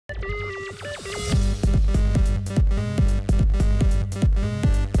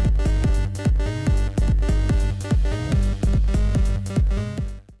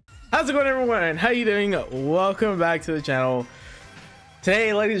How's it going, everyone? How you doing? Welcome back to the channel.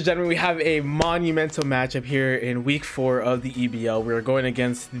 Today, ladies and gentlemen, we have a monumental matchup here in week 4 of the EBL. We're going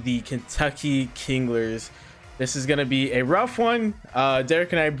against the Kentucky Kinglers. This is going to be a rough one.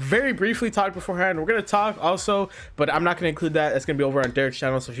 Derek and I very briefly talked beforehand. We're going to talk also, but I'm not going to include that. It's going to be over on Derek's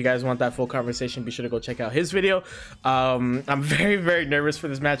channel. So if you guys want that full conversation, be sure to go check out his video. I'm very nervous for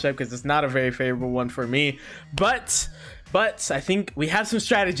this matchup because it's not a very favorable one for me. But I think we have some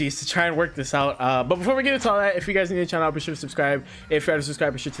strategies to try and work this out. But before we get into all that, if you guys need the channel, be sure to subscribe. If you're not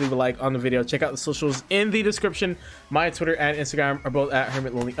subscribed, be sure to leave a like on the video. Check out the socials in the description. My Twitter and Instagram are both at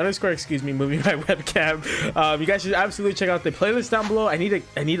Hermit _. Excuse me, moving my webcam. You guys should absolutely check out the playlist down below. I need to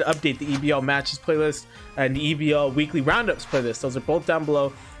update the EBL matches playlist and the EBL weekly roundups playlist. Those are both down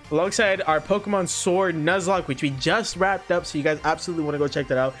below, alongside our Pokemon Sword Nuzlocke, which we just wrapped up, so you guys absolutely want to go check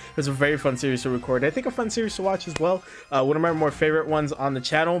that out. It was a very fun series to record. I think a fun series to watch as well. One of my more favorite ones on the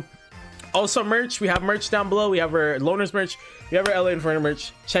channel. Also merch, we have merch down below. We have our Loners merch, we have our LA Inferno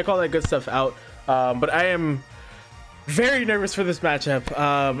merch. Check all that good stuff out. But I am very nervous for this matchup.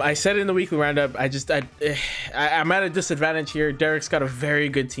 I said in the weekly roundup, I'm at a disadvantage here. Derek's got a very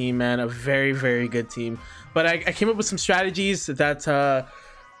good team, man, a very good team. But I came up with some strategies that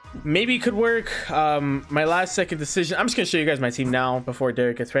maybe could work. My last second decision, I'm just gonna show you guys my team now before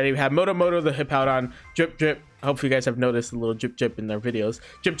Derek gets ready. We have Moto, the Hippowdon, Drip. Hopefully you guys have noticed a little drip in their videos.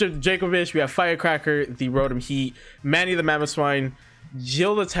 Drip, Jacobish. We have Firecracker, the Rotom Heat, Manny the Mamoswine,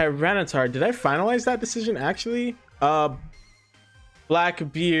 Jill the Tyranitar. Did I finalize that decision actually?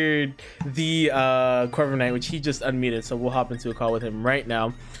 Blackbeard, the Corviknight, which he just unmuted, so we'll hop into a call with him right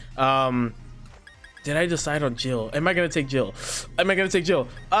now. Did I decide on Jill? Am I gonna take Jill? We're gonna take Jill.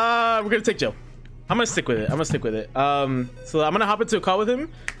 I'm gonna stick with it. So I'm gonna hop into a call with him,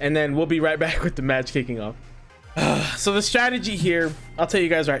 and then we'll be right back with the match kicking off. So the strategy here, I'll tell you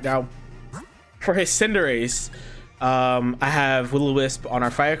guys right now. For his Cinderace, I have Will-O-Wisp on our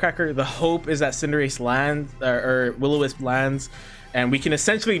Firecracker. The hope is that Cinderace lands, or Will-O-Wisp lands, and we can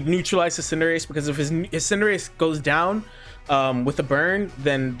essentially neutralize the Cinderace, because if his Cinderace goes down with a burn,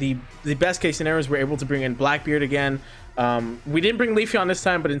 then the best case scenario is we're able to bring in Blackbeard again. We didn't bring Leafeon this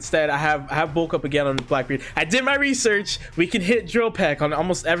time, but instead I have bulk up again on Blackbeard. I did my research. We can hit Drill Peck on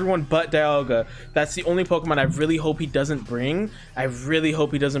almost everyone but Dialga. That's the only Pokemon I really hope he doesn't bring. I really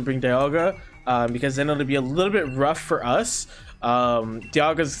hope he doesn't bring Dialga, because then it'll be a little bit rough for us.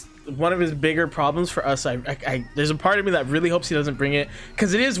 Dialga's one of his bigger problems for us. There's a part of me that really hopes he doesn't bring it,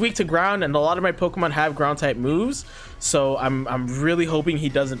 because it is weak to ground, and a lot of my Pokemon have ground type moves. So I'm really hoping he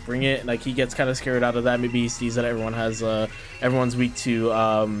doesn't bring it. Like, he gets kind of scared out of that. Maybe he sees that everyone's weak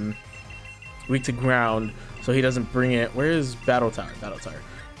to ground, so he doesn't bring it. Where is Battle Tower?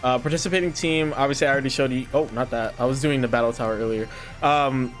 Participating team, obviously I already showed you. Oh, not that. I was doing the Battle Tower earlier.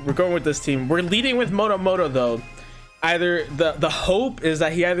 We're going with this team. We're leading with Moto though. Either the hope is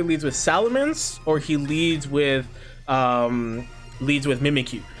that he either leads with Salamence or he leads with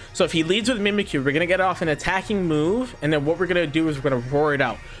Mimikyu. So if he leads with Mimikyu, we're gonna get off an attacking move, and then what we're gonna do is we're gonna roar it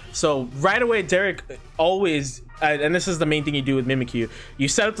out. So right away, Derek always, and this is the main thing you do with Mimikyu, you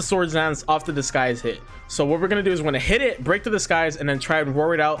set up the Swords Dance off the Disguise hit. So what we're gonna do is we're gonna hit it, break the Disguise, and then try and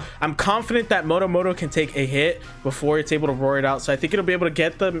roar it out. I'm confident that Moto can take a hit before it's able to roar it out. So I think it'll be able to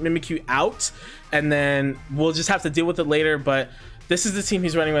get the Mimikyu out, and then we'll just have to deal with it later. But this is the team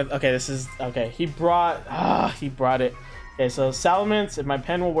he's running with. Okay, this is okay. He brought it. Okay, so Salamence, if my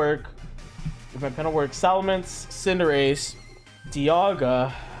pen will work, Salamence, Cinderace,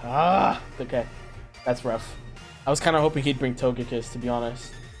 Dialga. Okay, that's rough. I was kind of hoping he'd bring Togekiss, to be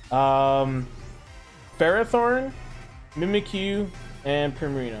honest. Ferrothorn, Mimikyu, and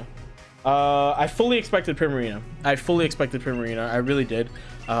Primarina. I fully expected Primarina. I really did.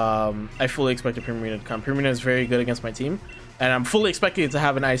 I fully expected Primarina to come. Primarina is very good against my team, and I'm fully expecting it to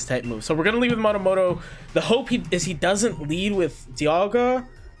have an ice type move. So we're gonna lead with Moto. The hope is he doesn't lead with Dialga.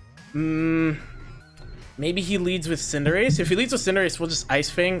 Maybe he leads with Cinderace. If he leads with Cinderace, we'll just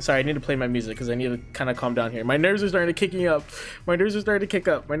Ice Fang. Sorry, I need to play my music because I need to kind of calm down here. My nerves are starting to kick up.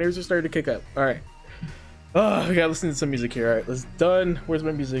 All right. Oh, we gotta listen to some music here. All right, let's done. Where's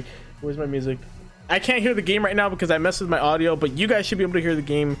my music? I can't hear the game right now because I messed with my audio, but you guys should be able to hear the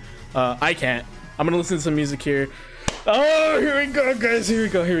game. I can't. I'm gonna listen to some music here. Oh, here we go, guys. Here we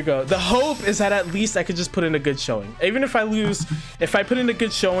go. The hope is that at least I could just put in a good showing. Even if I lose, if I put in a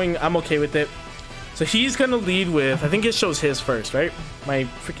good showing, I'm okay with it. So he's gonna lead with, I think it shows his first, right? My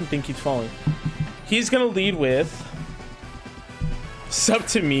freaking thing keeps falling. He's gonna lead with Sub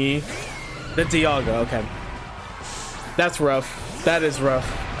to me, the Dialga. Okay, that's rough. That is rough.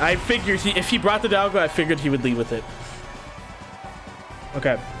 I figured if he brought the Dialga, I figured he would lead with it.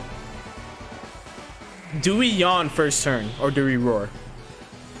 Okay. Do we yawn first turn or do we roar?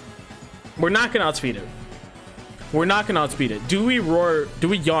 We're not gonna outspeed it. We're not gonna outspeed it. Do we roar? Do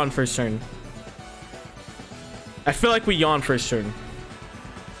we yawn first turn? I feel like we yawn first turn.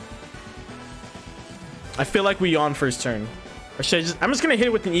 I feel like we yawn first turn. Or should I just... I'm just gonna hit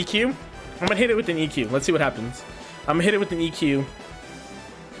it with an EQ. I'm gonna hit it with an EQ. Let's see what happens. I'm gonna hit it with an EQ.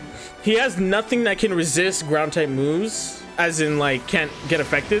 He has nothing that can resist ground type moves, as in like can't get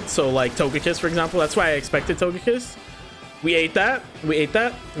affected. So like Togekiss, for example. That's why I expected Togekiss. We ate that. We ate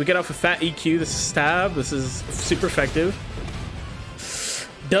that. We get off a fat EQ. This is stab. This is super effective.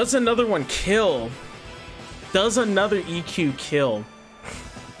 Does another one kill? Does another EQ kill?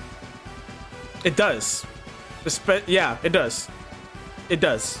 It does. Yeah, it does. It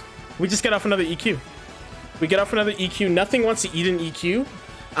does. We just get off another EQ. We get off another EQ. Nothing wants to eat an EQ.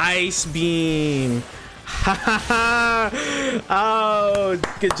 Ice beam. Ha ha ha. Oh,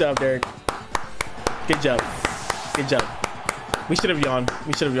 good job, Derek. Good job. Good job. We should have yawned.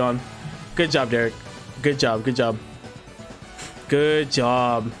 We should have yawned. Good job, Derek. Good job. Good job. Good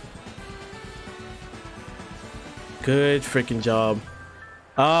job. Good freaking job.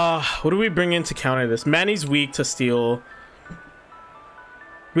 What do we bring in to counter this? Manny's weak to steel.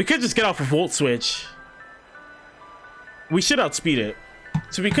 We could just get off a volt switch. We should outspeed it.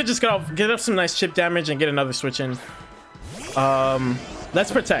 So we could just get up some nice chip damage and get another switch in.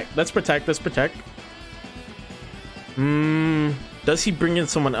 Let's protect. Let's protect. Let's protect. Does he bring in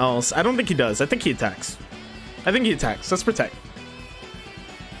someone else? I don't think he does. I think he attacks. I think he attacks. Let's protect.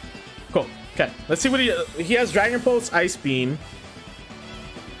 Cool. Okay. Let's see what he has. Dragon Pulse, Ice Beam,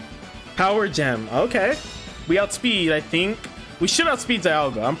 Power Gem. Okay. We outspeed, I think. We should outspeed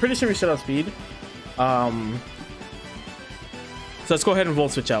Dialga. I'm pretty sure we should outspeed. So let's go ahead and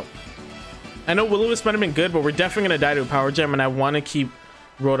Volt Switch out. I know Will-O-Wisp might have been good, but we're definitely going to die to a Power Gem, and I want to keep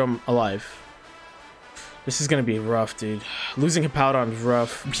Rotom alive. This is going to be rough, dude. Losing Hippowdon is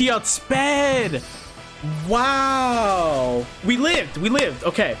rough. He outsped! Wow! We lived! We lived!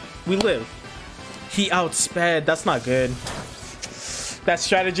 Okay, we lived. He outsped. That's not good. That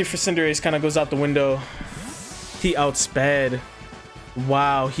strategy for Cinderace kind of goes out the window. He outsped.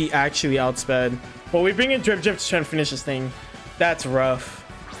 Wow, he actually outsped. Well, we bring in Drip Drip to try and finish this thing. That's rough.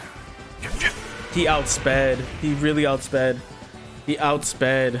 He outsped. He really outsped. He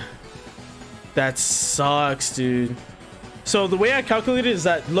outsped. That sucks, dude. So the way I calculated is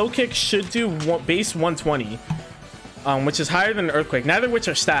that low kick should do base 120, which is higher than Earthquake. Neither of which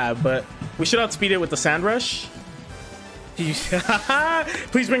are stab, but we should outspeed it with the Sand Rush.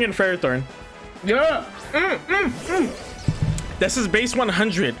 Please bring in Ferrothorn. Yeah. This is base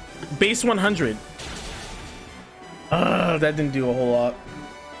 100. Base 100. That didn't do a whole lot.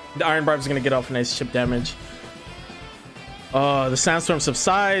 The Iron Barb is gonna get off nice chip damage. The Sandstorm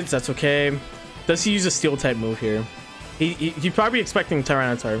subsides. That's okay. Does he use a Steel type move here? He's probably expecting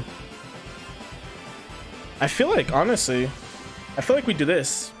Tyranitar. I feel like, honestly, I feel like we do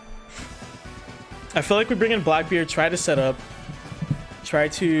this. I feel like we bring in Blackbeard, try to set up, try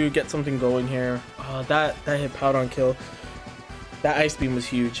to get something going here. That Hippowdon kill. That Ice Beam was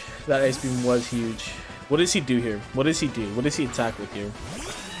huge. That Ice Beam was huge. What does he do here? What does he do? What does he attack with here?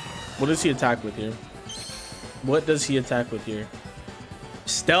 What does he attack with here? What does he attack with here?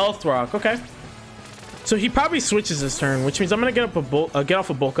 Stealth Rock. Okay. So he probably switches this turn, which means I'm gonna get up a get off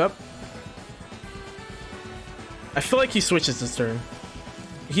a bulk up. I feel like he switches this turn.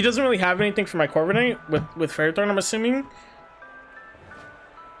 He doesn't really have anything for my Corviknight with Ferrothorn, I'm assuming.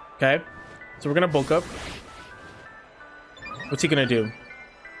 Okay. So we're gonna bulk up. What's he gonna do?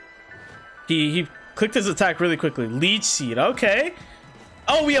 He clicked his attack really quickly. Leech Seed. Okay.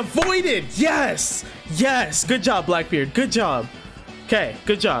 Oh, we avoided. Yes. Yes. Good job, Blackbeard. Good job. Okay.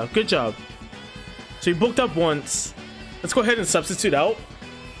 Good job. Good job. So he bulked up once. Let's go ahead and substitute out.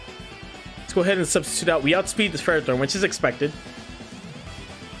 Let's go ahead and substitute out. We outspeed this Ferrothorn, which is expected.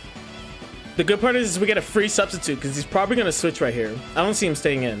 The good part is we get a free substitute because he's probably going to switch right here. I don't see him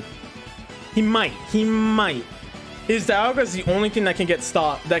staying in. He might. He might. His Dialga is the only thing that can get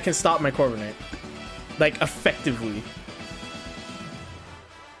stopped, that can stop my Corviknight. Like, effectively.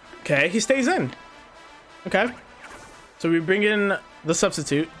 Okay, he stays in. Okay. So we bring in the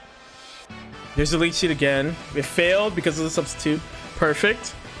substitute. There's the Leech Seed again. We failed because of the substitute.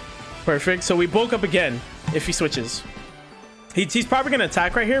 Perfect. Perfect. So we bulk up again if he switches. He's probably going to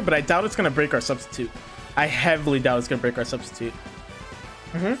attack right here, but I doubt it's going to break our substitute. I heavily doubt it's going to break our substitute.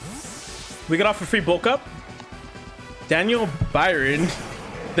 We got off a free bulk up. Daniel Byron.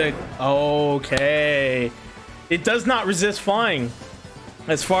 Okay. It does not resist flying.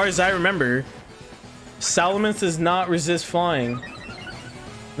 As far as I remember, Salamence does not resist flying.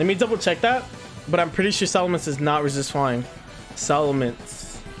 Let me double check that. but I'm pretty sure Salamence does not resist flying.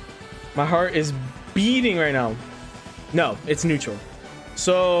 Salamence. My heart is beating right now. No, it's neutral.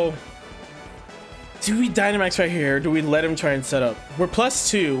 So, do we Dynamax right here, or do we let him try and set up? We're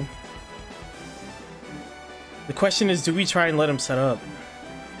 +2. The question is, do we try and let him set up?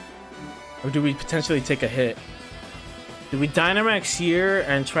 Or do we potentially take a hit? Do we Dynamax here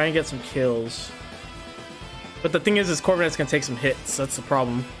and try and get some kills? But the thing is Corviknight's gonna take some hits. That's the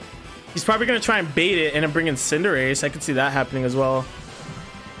problem. He's probably gonna try and bait it and then bring in Cinderace. I could see that happening as well.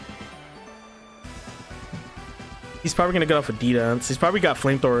 He's probably gonna get off a D-Dance. He's probably got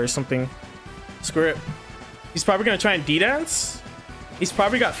Flamethrower or something. Screw it. He's probably gonna try and D-Dance. He's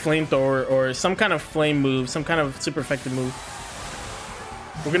probably got Flamethrower or some kind of flame move, some kind of super effective move.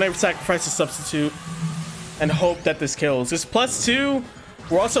 We're gonna sacrifice a substitute and hope that this kills. It's +2.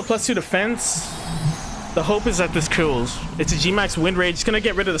 We're also +2 defense. The hope is that this kills. It's a G-Max Wind Rage. It's gonna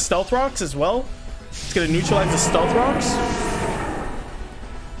get rid of the Stealth Rocks as well. It's gonna neutralize the Stealth Rocks.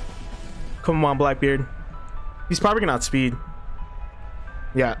 Come on, Blackbeard. He's probably gonna outspeed.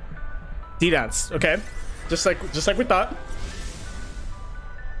 Yeah. D-Dance. Okay. Just like we thought.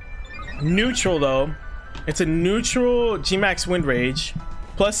 Neutral though. It's a neutral G-Max Wind Rage.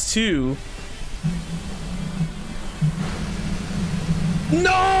 +2.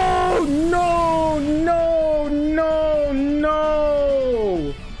 No! No! No! No!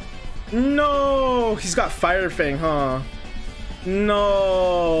 No! No! He's got Fire Fang, huh?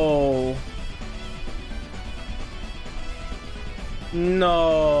 No!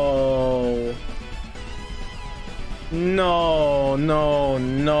 No! No! No!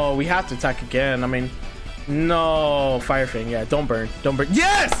 No! We have to attack again. I mean, no! Fire Fang, yeah. Don't burn. Don't burn.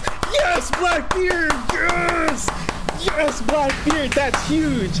 Yes! Yes! Blackbeard! Yes! Yes, Blackbeard, that's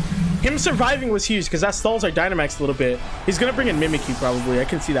huge. Him surviving was huge because that stalls our Dynamax a little bit. He's gonna bring in Mimikyu probably. I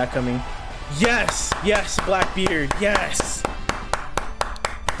can see that coming. Yes, yes, Blackbeard, yes.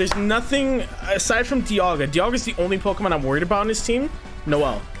 There's nothing aside from Dialga. Dialga is the only Pokemon I'm worried about on his team.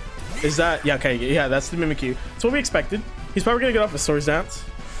 Noelle. Is that, yeah, okay, yeah, that's the Mimikyu. That's what we expected. He's probably gonna get off a Swords Dance.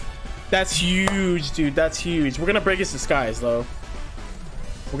 That's huge, dude, that's huge. We're gonna break his disguise though.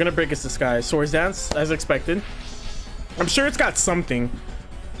 We're gonna break his disguise. Swords Dance, as expected. I'm sure it's got something.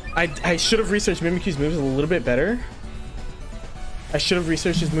 I should have researched Mimikyu's moves a little bit better. I should have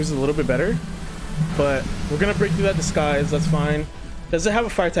researched his moves a little bit better. But we're gonna break through that disguise. That's fine. Does it have a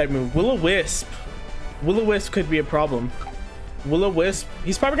fire type move? Will-O-Wisp. Will-O-Wisp could be a problem. Will-O-Wisp.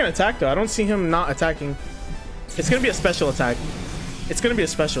 He's probably gonna attack though. I don't see him not attacking. It's gonna be a special attack. It's gonna be a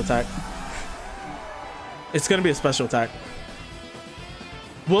special attack. It's gonna be a special attack.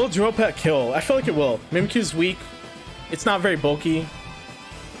 Will Drill Peck kill? I feel like it will. Mimikyu's weak. It's not very bulky.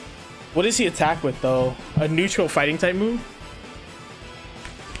 What does he attack with though? A neutral fighting type move?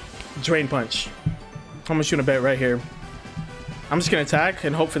 Drain Punch. I'm gonna shoot a bet right here. I'm just gonna attack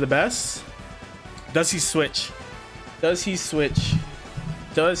and hope for the best. Does he switch? Does he switch?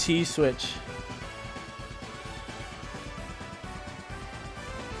 Does he switch?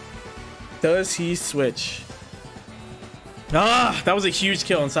 Does he switch? Ah, that was a huge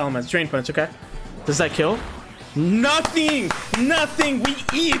kill on Salamence. Drain Punch, okay. Does that kill? Nothing! Nothing! We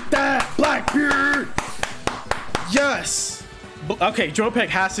eat that! Blackbeard! Yes! Okay, Drill Peck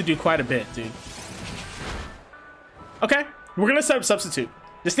has to do quite a bit, dude. Okay, we're gonna set up Substitute.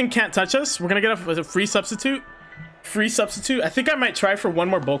 This thing can't touch us. We're gonna get a free Substitute. Free Substitute. I think I might try for one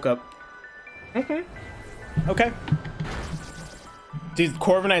more Bulk Up. Okay. Okay. Dude,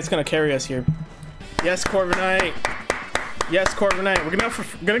 Corviknight's gonna carry us here. Yes, Corviknight. Yes, Corviknight. We're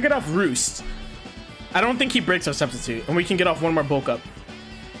gonna get off Roost. I don't think he breaks our Substitute, and we can get off one more Bulk Up.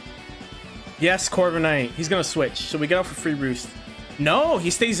 Yes, Corviknight. He's gonna switch, so we get off a free Roost. No, he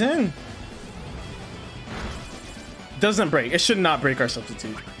stays in. Doesn't break. It should not break our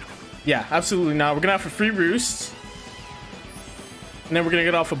Substitute. Yeah, absolutely not. We're gonna have a free Roost, and then we're gonna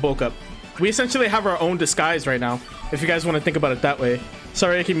get off a Bulk Up. We essentially have our own disguise right now, if you guys want to think about it that way.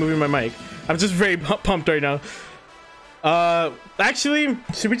 Sorry, I keep moving my mic. I'm just very pumped right now. Actually,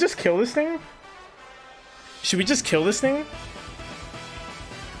 should we just kill this thing? Should we just kill this thing?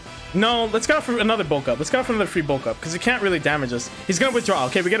 No, let's go for another Bulk Up. Let's go for another free Bulk Up, because it can't really damage us. He's gonna withdraw.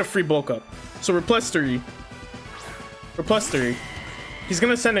 Okay, we get a free Bulk Up. So we're +3. We're +3. He's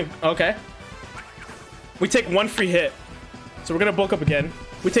gonna send in. Okay. We take one free hit. So we're gonna Bulk Up again.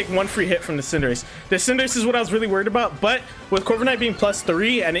 We take one free hit from the Cinderace. The Cinderace is what I was really worried about, but with Corviknight being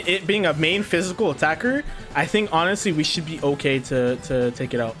 +3 and it being a main physical attacker, I think honestly we should be okay to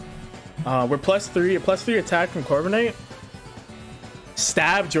take it out. We're +3, a +3 attack from Corviknight.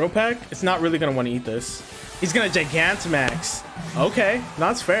 Stab Drill Peck. It's not really gonna want to eat this. He's gonna Gigantamax. Okay,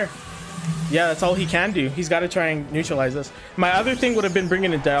 that's fair. Yeah, that's all he can do. He's got to try and neutralize us. My other thing would have been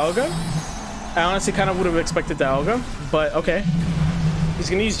bringing in Dialga. I honestly kind of would have expected Dialga, but okay. He's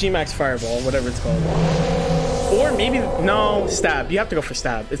going to use G-Max Fireball, whatever it's called. Or maybe, no, Stab. You have to go for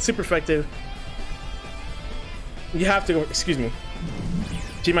Stab. It's super effective. You have to go, excuse me.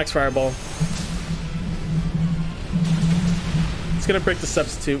 G-Max Fireball. It's going to break the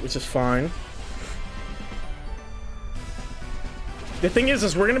Substitute, which is fine. The thing is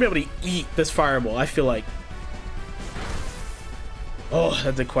we're going to be able to eat this Fireball, I feel like. Oh,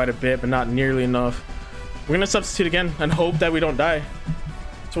 that did quite a bit, but not nearly enough. We're going to Substitute again and hope that we don't die.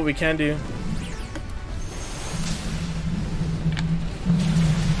 That's what we can do.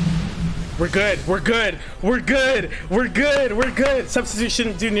 We're good. We're good. We're good. We're good. We're good. Substitute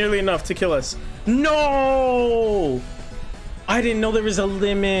shouldn't do nearly enough to kill us. No! I didn't know there was a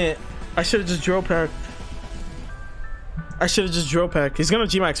limit. I should have just Drill Packed. I should have just Drill Packed. He's going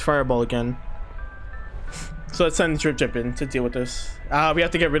to G-Max Fireball again. So let's send Drip Drip in to deal with this. We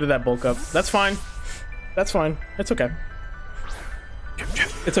have to get rid of that bulk up. That's fine. That's fine. It's okay.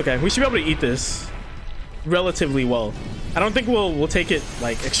 It's okay. We should be able to eat this relatively well. I don't think we'll take it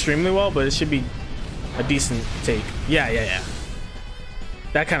like extremely well, but it should be a decent take. Yeah.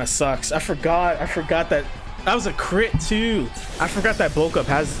 That kind of sucks. I forgot that was a crit too. I forgot that bulk up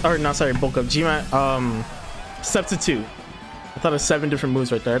has, or not, sorry, bulk up G-Mat Substitute. I thought of 7 different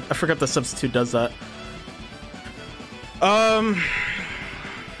moves right there. I forgot the Substitute does that.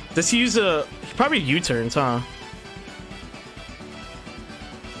 Does he use he probably U-turns, huh?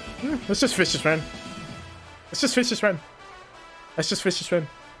 Let's just fish this run. Let's just fish this run. Let's just fish this run.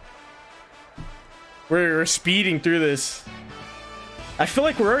 We're speeding through this. I feel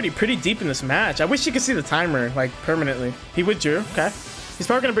like we're already pretty deep in this match. I wish you could see the timer like permanently. He withdrew. Okay. He's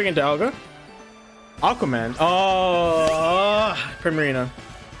probably gonna bring in Dialga. Aquaman. Oh, Primarina.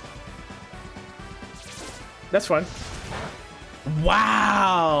 That's fun.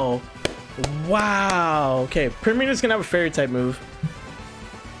 Wow. Okay, Primarina's gonna have a fairy type move.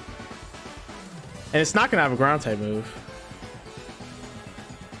 And it's not gonna have a ground type move.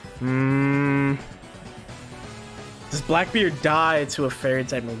 Does Blackbeard die to a fairy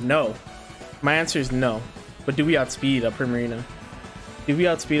type move? No. My answer is no. But do we outspeed a Primarina? Do we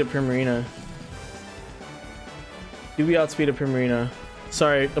outspeed a Primarina? Do we outspeed a Primarina?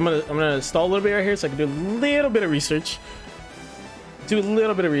 Sorry, I'm gonna stall a little bit right here so I can do a little bit of research. Do a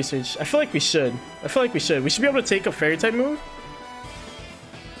little bit of research. I feel like we should. We should be able to take a fairy type move.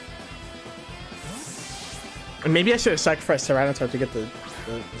 And maybe I should have sacrificed Tyranitar to get the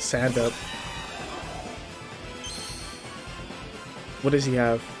sand up. What does he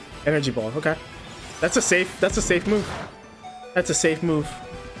have? Energy Ball. Okay. That's a safe move. That's a safe move.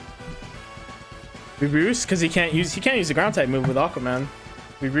 We roost because he can't use the ground type move with Aquaman.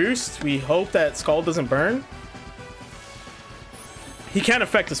 We roost. We hope that Scald doesn't burn. He can't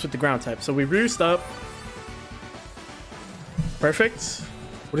affect us with the ground type, so we roost up. Perfect.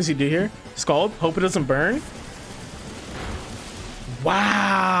 What does he do here? Scald. Hope it doesn't burn.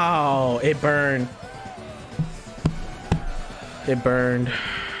 Wow, it burned. It burned.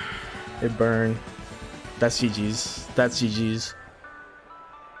 It burned. That's GG's. That's GG's.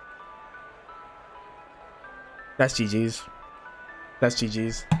 That's GG's. That's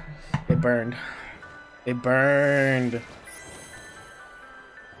GG's. It burned. It burned.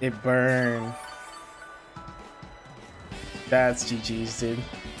 It burned. That's GG's, dude.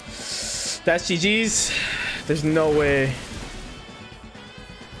 That's GG's. There's no way.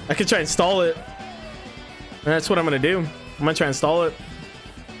 I could try and stall it. And that's what I'm gonna do. I'm gonna try and stall it.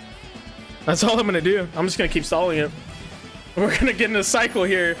 That's all I'm gonna do. I'm just gonna keep stalling it. We're gonna get in a cycle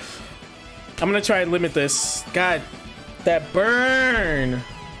here. I'm gonna try and limit this. God, that burn.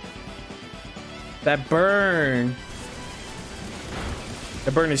 That burn.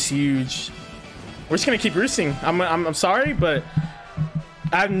 That burn is huge. We're just gonna keep roosting. I'm sorry, but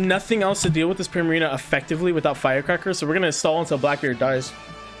I have nothing else to deal with this Primarina effectively without Firecracker, so we're gonna stall until Blackbeard dies.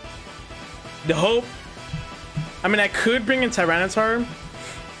 The hope, I mean, I could bring in Tyranitar.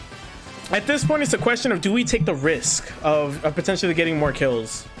 At this point, it's a question of do we take the risk of potentially getting more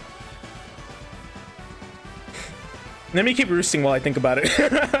kills? Let me keep roosting while I think about it.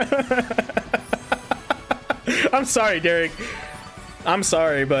 I'm sorry, Derek. I'm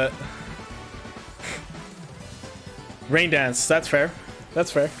sorry, but Rain Dance, that's fair.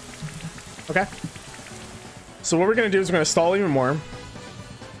 That's fair. Okay. So what we're gonna do is we're gonna stall even more.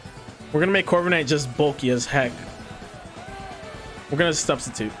 We're gonna make Corviknight just bulky as heck. We're gonna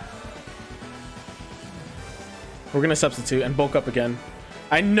substitute. We're gonna substitute and bulk up again.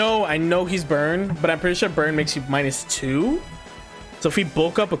 I know he's burn, but I'm pretty sure burn makes you -2. So if we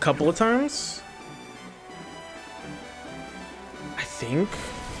bulk up a couple of times, I think.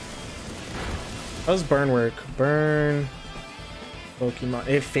 How does burn work? Burn Pokemon.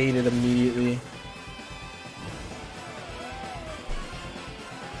 It faded immediately.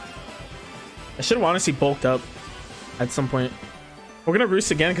 I should have honestly bulked up at some point. We're gonna roost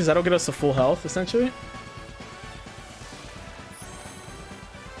again because that'll get us to full health essentially.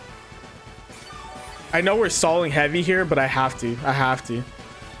 I know we're stalling heavy here, but I have to.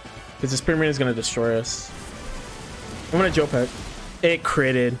 Because this Premier is gonna destroy us. I'm gonna Joe Peck. It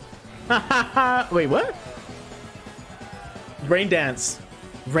critted. Wait, what? Rain Dance.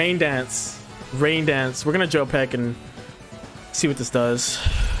 Rain Dance. Rain Dance. We're gonna Joe Peck and see what this does.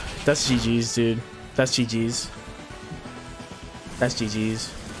 That's GG's, dude. That's GG's. That's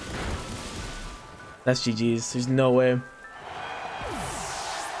GG's. That's GG's. There's no way.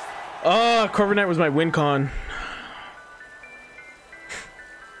 Oh, Corviknight was my win con.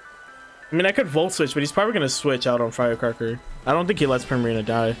 I mean, I could Volt Switch, but he's probably going to switch out on Firecracker. I don't think he lets Primarina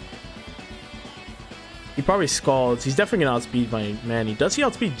die. He probably scalds. He's definitely going to outspeed my Manny. Does he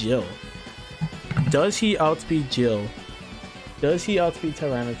outspeed Jill? Does he outspeed Jill? Does he outspeed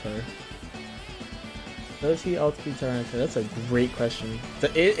Tyranitar? Does he outspeed Tyranitar? That's a great question.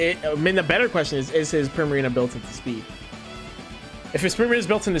 I mean, the better question is his Primarina built into speed? If his Primarina is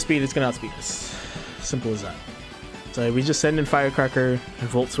built into speed, it's going to outspeed us. Simple as that. So we just send in Firecracker and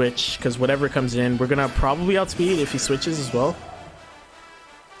Volt Switch, because whatever comes in, we're going to probably outspeed if he switches as well.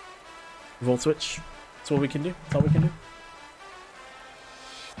 Volt Switch. That's what we can do. That's all we can do.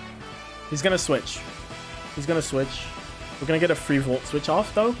 He's going to switch. He's going to switch. We're going to get a free Volt Switch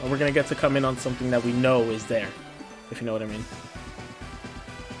off, though, and we're going to get to come in on something that we know is there, if you know what I mean.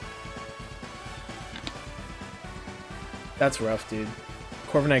 That's rough, dude.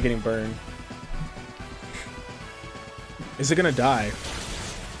 Corviknight getting burned. Is it going to die?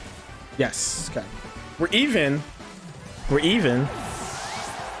 Yes. Okay. We're even. We're even.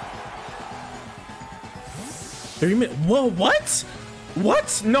 3 minutes. Whoa, what?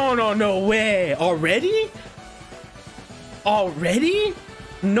 What? No, no, no way. Already? Already?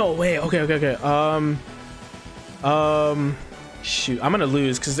 No way. Okay, okay, okay. Shoot. I'm gonna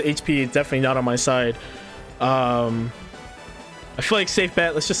lose because the HP is definitely not on my side. I feel like safe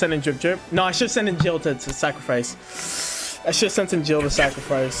bet. Let's just send in Drip Drip. No, I should send in Jill to sacrifice. I should have sent in Jill to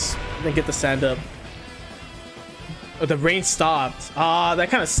sacrifice. Then get the sand up. Oh, the rain stopped. Ah, that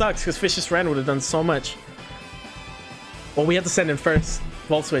kind of sucks because Vicious Ren would have done so much. Well, we have to send in first.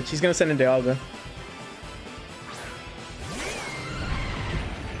 Volt Switch. He's gonna send in Dialga.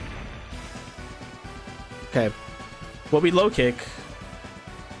 Okay. Well, we low kick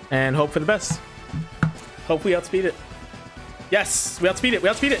and hope for the best. Hope we outspeed it. Yes, we outspeed it. We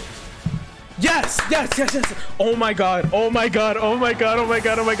outspeed it. Yes, yes, yes, yes. Oh my god. Oh my god. Oh my god. Oh my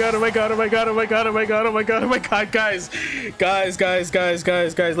god. Oh my god. Oh my god. Oh my god. Oh my god. Oh my god. Oh my god. Oh my god. Guys. Guys.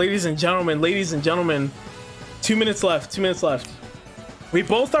 Ladies and gentlemen. 2 minutes left. 2 minutes left. We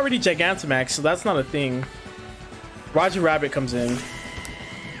both already Gigantamax, so that's not a thing. Roger Rabbit comes in.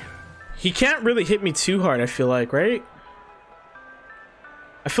 He can't really hit me too hard, I feel like, right?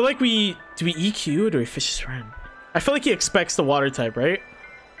 I feel like do we EQ or do we Vicious Ren? I feel like he expects the water type, right?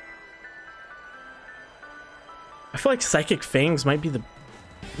 I feel like Psychic Fangs might be the...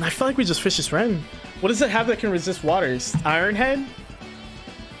 I feel like we just Vicious Ren. What does it have that can resist waters? Iron Head?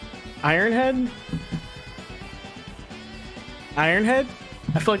 Iron Head? Iron Head?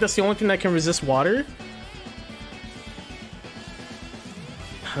 I feel like that's the only thing that can resist water.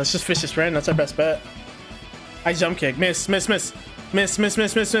 Let's just Vicious Ren. That's our best bet. I jump kick. Miss.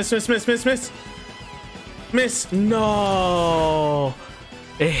 No.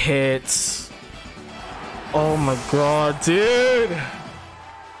 It hits. Oh my god, dude.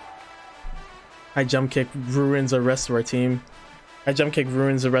 I jump kick ruins the rest of our team. I protect.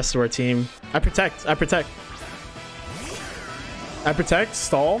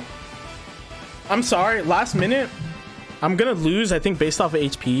 Stall. I'm sorry. Last minute. I'm gonna lose, I think, based off of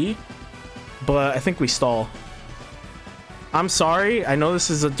HP, but I think we stall. I'm sorry. I know this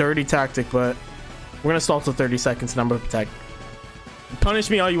is a dirty tactic, but we're gonna stall till 30 seconds and I'm gonna protect.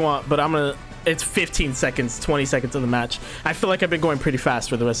 Punish me all you want, but I'm gonna... It's 15 seconds, 20 seconds of the match. I feel like I've been going pretty fast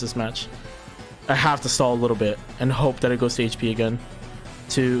for the rest of this match. I have to stall a little bit and hope that it goes to HP again.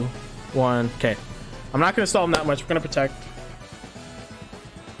 2, 1. Okay. I'm not gonna stall him that much. We're gonna protect.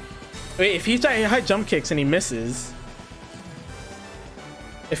 Wait, if he's high jump kicks and he misses...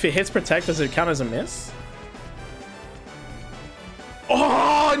 If it hits protect, does it count as a miss?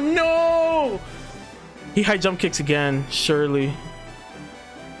 Oh, no! He high jump kicks again. Surely.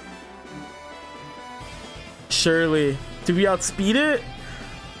 Do we outspeed it?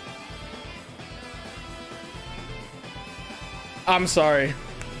 I'm sorry.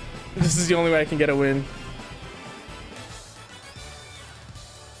 This is the only way I can get a win.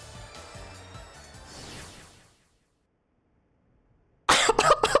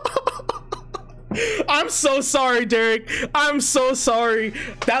 I'm so sorry, Derek. I'm so sorry.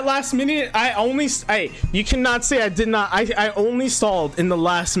 That last minute, you cannot say I did not. I only stalled in the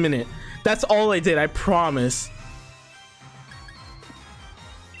last minute. That's all I did, I promise.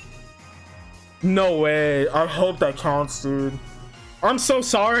 No way. I hope that counts, dude. I'm so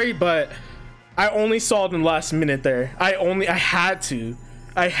sorry, but I only stalled in the last minute there. I had to.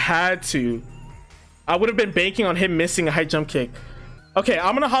 I would have been banking on him missing a high jump kick. Okay,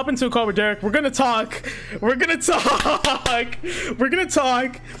 I'm gonna hop into a call with Derek. We're gonna talk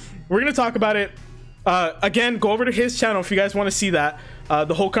about it. Again, go over to his channel if you guys want to see that,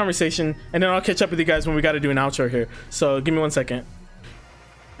 the whole conversation, and then I'll catch up with you guys when we got to do an outro here. So give me 1 second.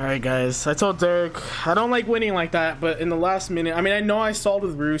 All right, guys, I told Derek I don't like winning like that, but in the last minute, I mean, I know I stalled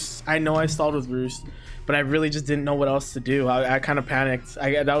with Roost, but I really just didn't know what else to do. I kind of panicked.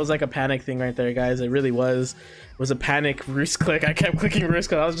 That was like a panic thing right there, guys. It really was. It was a panic Roost click. I kept clicking Roost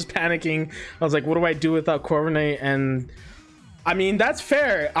because I was just panicking. I was like, what do I do without Corviknight? And I mean, that's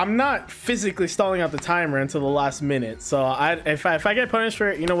fair. I'm not physically stalling out the timer until the last minute. So if I get punished for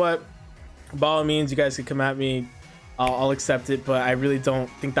it, you know what? By all means, you guys can come at me. I'll accept it, but I really don't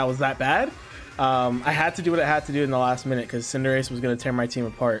think that was that bad. I had to do what I had to do in the last minute because Cinderace was going to tear my team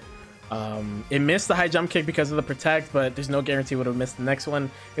apart. It missed the high jump kick because of the protect, but there's no guarantee it would have missed the next one.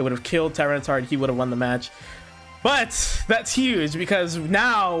 It would have killed Tyranitar. He would have won the match. But that's huge because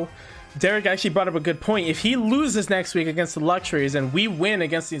now Derek actually brought up a good point. If he loses next week against the Luxuries and we win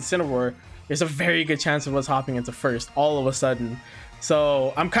against the Incineroar, there's a very good chance of us hopping into first all of a sudden.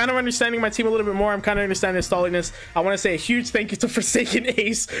 So I'm kind of understanding my team a little bit more. I'm kind of understanding the stalliness. I want to say a huge thank you to Forsaken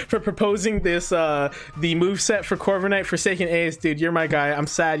Ace for proposing this the moveset for Corviknight. Forsaken Ace, dude, you're my guy. I'm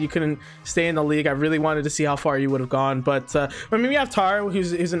sad you couldn't stay in the league. I really wanted to see how far you would have gone, but I mean, we have Tar,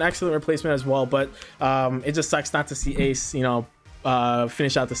 who's an excellent replacement as well, but it just sucks not to see Ace, you know,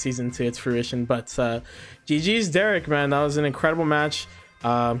 finish out the season to its fruition. But GG's Derek, man. That was an incredible match.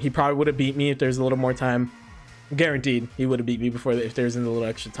 He probably would have beat me if there's a little more time. Guaranteed he would have beat me before if there's a little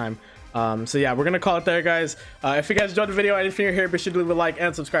extra time. So yeah, we're gonna call it there, guys. If you guys enjoyed the video and if you're here, be sure to leave a like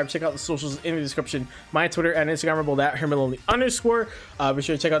and subscribe. Check out the socials in the description. My Twitter and Instagram are both at Hermit_. Be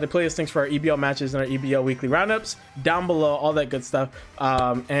sure to check out the playlist links for our EBL matches and our EBL weekly roundups down below, all that good stuff.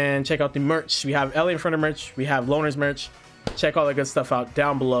 And check out the merch. We have LA Inferno merch, we have Loners merch. Check all the good stuff out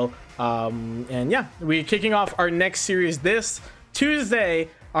down below. And yeah, we're kicking off our next series this Tuesday,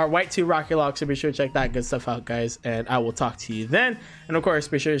 our White 2 Rocket Lock, so be sure to check that good stuff out, guys, and I will talk to you then. And of course,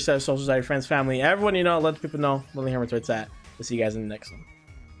 be sure to share socials out your friends, family, everyone you know. Let the people know LonelyHermit where it's at. We'll see you guys in the next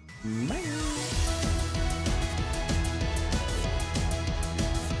one. Bye.